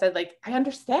have said, like, I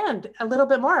understand a little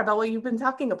bit more about what you've been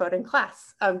talking about in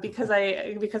class because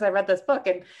I read this book.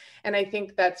 And I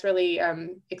think that's really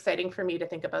exciting for me to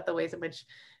think about the ways in which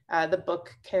the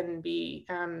book can be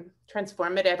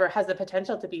transformative, or has the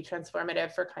potential to be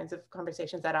transformative for kinds of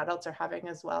conversations that adults are having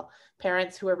as well.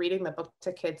 Parents who are reading the book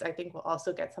to kids, I think, will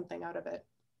also get something out of it.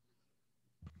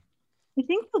 I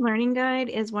think the learning guide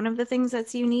is one of the things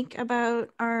that's unique about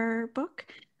our book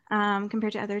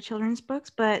compared to other children's books.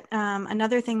 But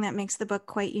another thing that makes the book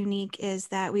quite unique is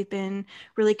that we've been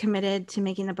really committed to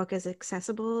making the book as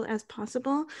accessible as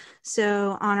possible.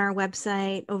 So on our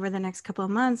website over the next couple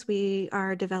of months, we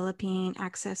are developing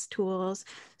access tools.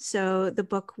 So the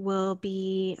book will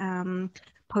be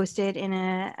posted in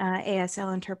a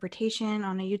ASL interpretation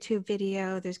on a YouTube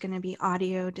video. There's going to be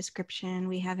audio description.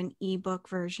 We have an ebook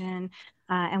version,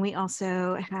 and we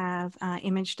also have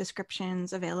image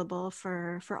descriptions available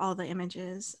for all the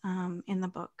images in the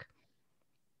book.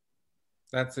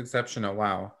 That's exceptional.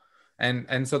 Wow.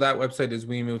 And so that website is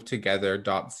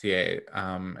wemovetogether.ca.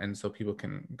 And so people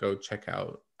can go check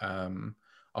out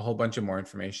a whole bunch of more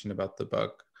information about the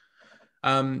book.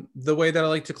 The way that I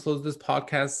like to close this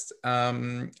podcast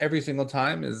every single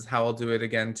time is how I'll do it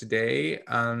again today.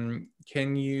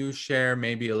 Can you share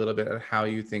maybe a little bit of how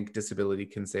you think disability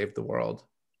can save the world?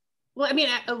 Well, I mean,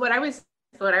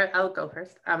 I'll go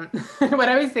first. What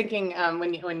I was thinking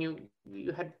when you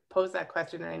had posed that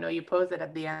question, and I know you posed it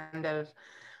at the end of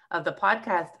the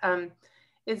podcast,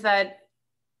 is that,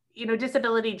 you know,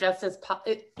 disability justice,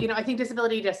 I think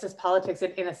disability justice politics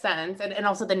in a sense, and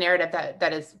also the narrative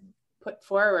that is put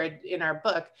forward in our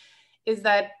book, is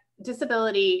that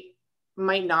disability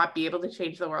might not be able to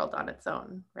change the world on its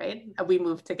own, right? We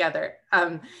move together.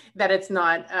 That it's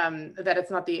not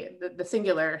the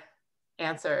singular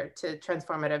answer to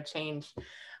transformative change.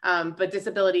 But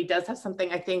disability does have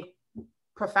something, I think,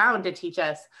 profound to teach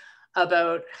us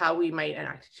about how we might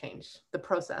enact change, the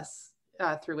process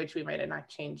through which we might enact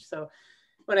change. So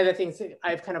one of the things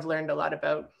I've kind of learned a lot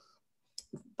about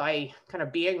by kind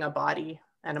of being a body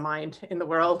and a mind in the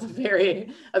world, a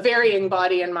varying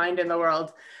body and mind in the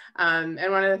world. And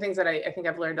one of the things that I think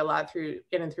I've learned a lot through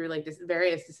like this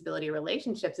various disability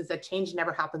relationships is that change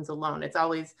never happens alone. It's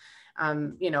always,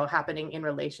 happening in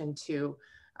relation to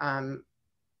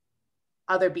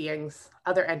other beings,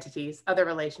 other entities, other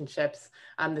relationships,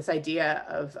 this idea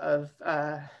of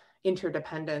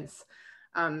interdependence.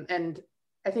 And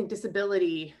I think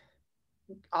disability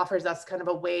offers us kind of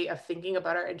a way of thinking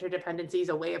about our interdependencies,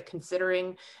 a way of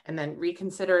considering and then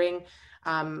reconsidering,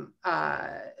 are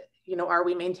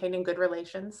we maintaining good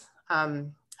relations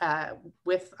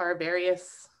with our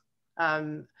various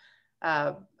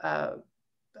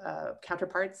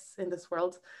counterparts in this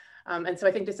world? And so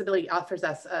I think disability offers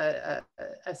us a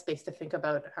space to think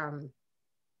about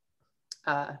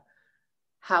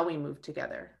how we move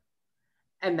together.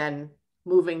 And then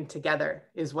moving together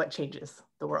is what changes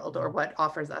the world, or what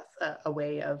offers us a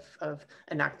way of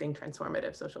enacting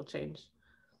transformative social change.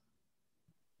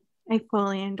 I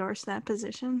fully endorse that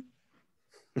position.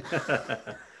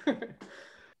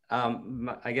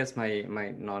 I guess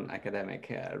my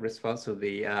non-academic response would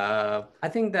be, I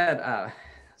think that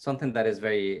something that is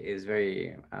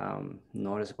very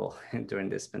noticeable during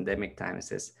this pandemic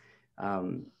times is,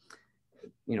 how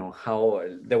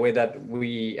the way that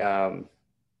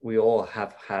we all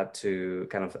have had to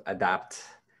kind of adapt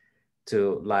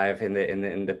to life in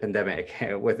the pandemic,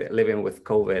 with living with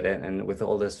COVID and with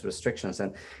all these restrictions,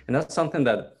 and that's something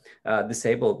that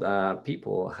disabled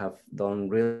people have done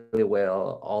really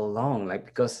well all along. Like,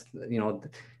 because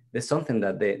there's something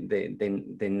that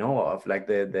they know of, like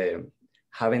the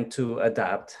having to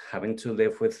adapt, having to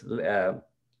live with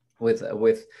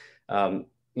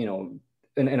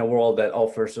in a world that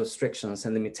offers restrictions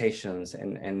and limitations,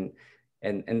 and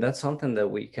that's something that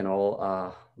we can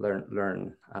all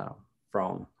learn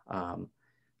from, how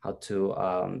to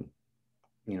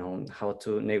how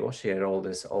to negotiate all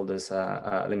this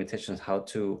limitations, how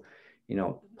to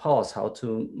pause, how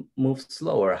to move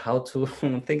slower, how to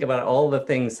think about all the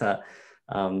things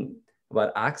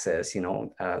about access,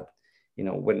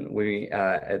 when we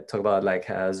talk about like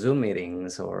Zoom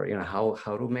meetings, or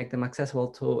how to make them accessible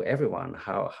to everyone,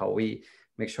 how we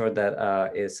make sure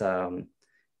that is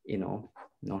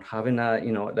not having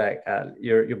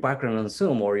your background on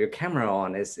Zoom or your camera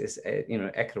on is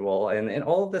equitable, and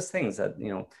all of these things that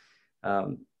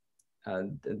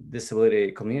the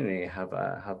disability community have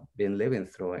been living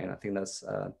through, and I think that's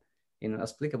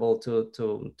applicable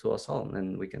to us all,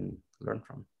 and we can learn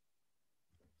from.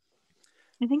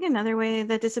 I think another way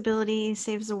that disability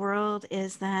saves the world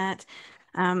is that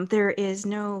there is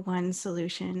no one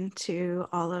solution to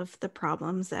all of the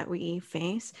problems that we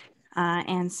face.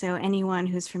 And so anyone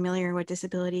who's familiar with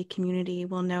disability community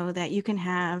will know that you can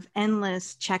have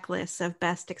endless checklists of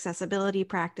best accessibility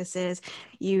practices.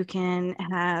 You can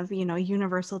have,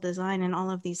 universal design and all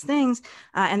of these things,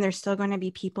 and there's still going to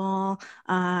be people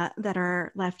that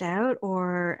are left out,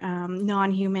 or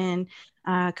non-human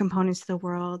components of the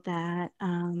world that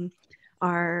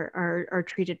are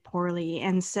treated poorly.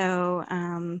 And so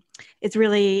it's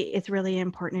really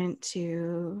important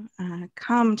to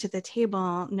come to the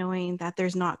table knowing that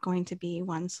there's not going to be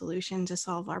one solution to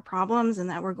solve our problems, and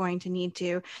that we're going to need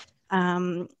to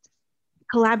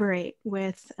collaborate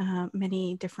with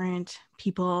many different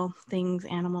people, things,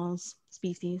 animals,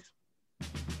 species.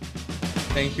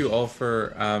 Thank you all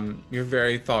for your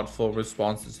very thoughtful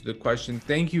responses to the question.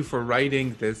 Thank you for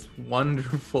writing this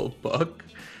wonderful book.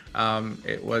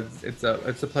 It's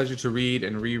a pleasure to read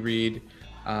and reread,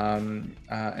 and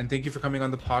thank you for coming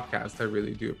on the podcast. I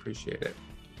really do appreciate it.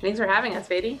 Thanks for having us,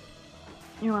 Fady.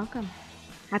 You're welcome.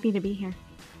 Happy to be here.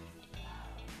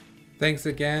 Thanks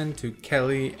again to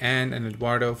Kelly, Anne, and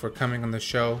Eduardo for coming on the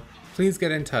show. Please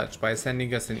get in touch by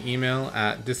sending us an email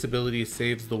at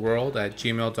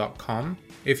disabilitysavestheworld@gmail.com.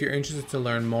 If you're interested to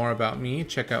learn more about me,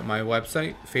 check out my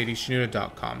website,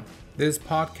 fadyshinoda.com. This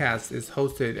podcast is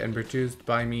hosted and produced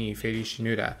by me, Fady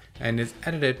Shinoda, and is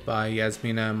edited by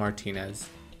Yasmina Martinez.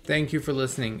 Thank you for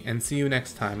listening, and see you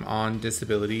next time on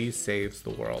Disability Saves the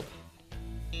World.